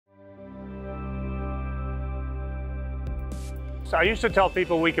So I used to tell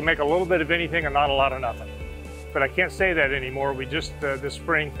people we can make a little bit of anything and not a lot of nothing. But I can't say that anymore. We just this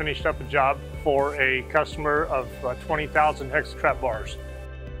spring finished up a job for a customer of 20,000 hex-trap bars.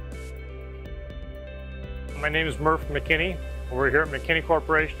 My name is Murf McKinney. We're here at McKinney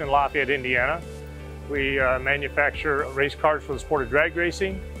Corporation in Lafayette, Indiana. We manufacture race cars for the sport of drag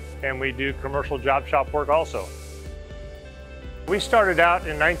racing, and we do commercial job shop work also. We started out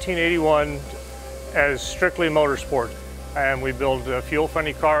in 1981 as strictly motorsport, and we build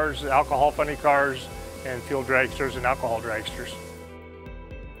fuel-funny cars, alcohol-funny cars, and fuel dragsters and alcohol dragsters.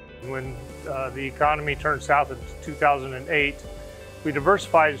 When the economy turned south in 2008, we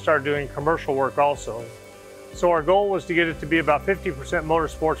diversified and started doing commercial work also. So our goal was to get it to be about 50%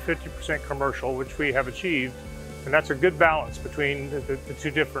 motorsports, 50% commercial, which we have achieved, and that's a good balance between the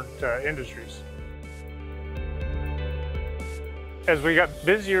two different industries. As we got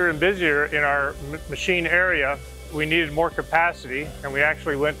busier and busier in our machine area, we needed more capacity, and we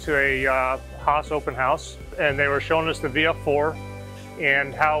actually went to a Haas open house, and they were showing us the VF-4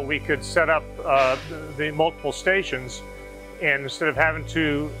 and how we could set up the multiple stations. And instead of having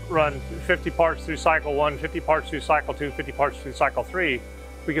to run 50 parts through cycle 1, 50 parts through cycle 2, 50 parts through cycle 3,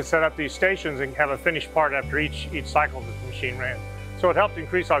 we could set up these stations and have a finished part after each cycle that the machine ran. So it helped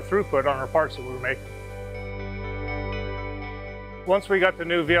increase our throughput on our parts that we were making. Once we got the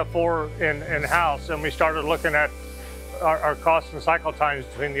new VF-4 in-house and we started looking at our costs and cycle times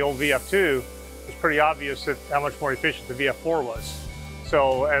between the old VF-2, it was pretty obvious that how much more efficient the VF-4 was.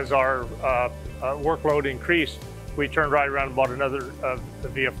 So as our workload increased, we turned right around and bought another the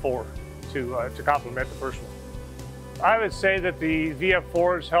VF-4 to complement the first one. I would say that the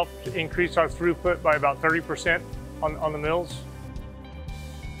VF-4 has helped increase our throughput by about 30% on the mills.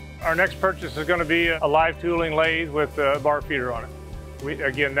 Our next purchase is going to be a live tooling lathe with a bar feeder on it.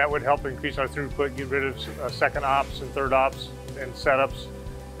 Again, that would help increase our throughput, get rid of second ops and third ops and setups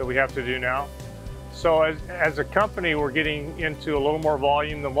that we have to do now. So as a company, we're getting into a little more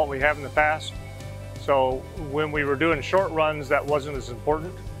volume than what we have in the past. So when we were doing short runs, that wasn't as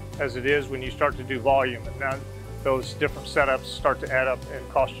important as it is when you start to do volume. And now those different setups start to add up and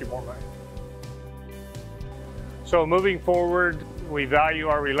cost you more money. So moving forward, we value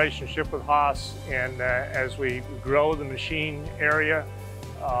our relationship with Haas, and as we grow the machine area,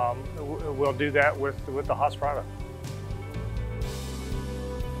 we'll do that with the Haas product.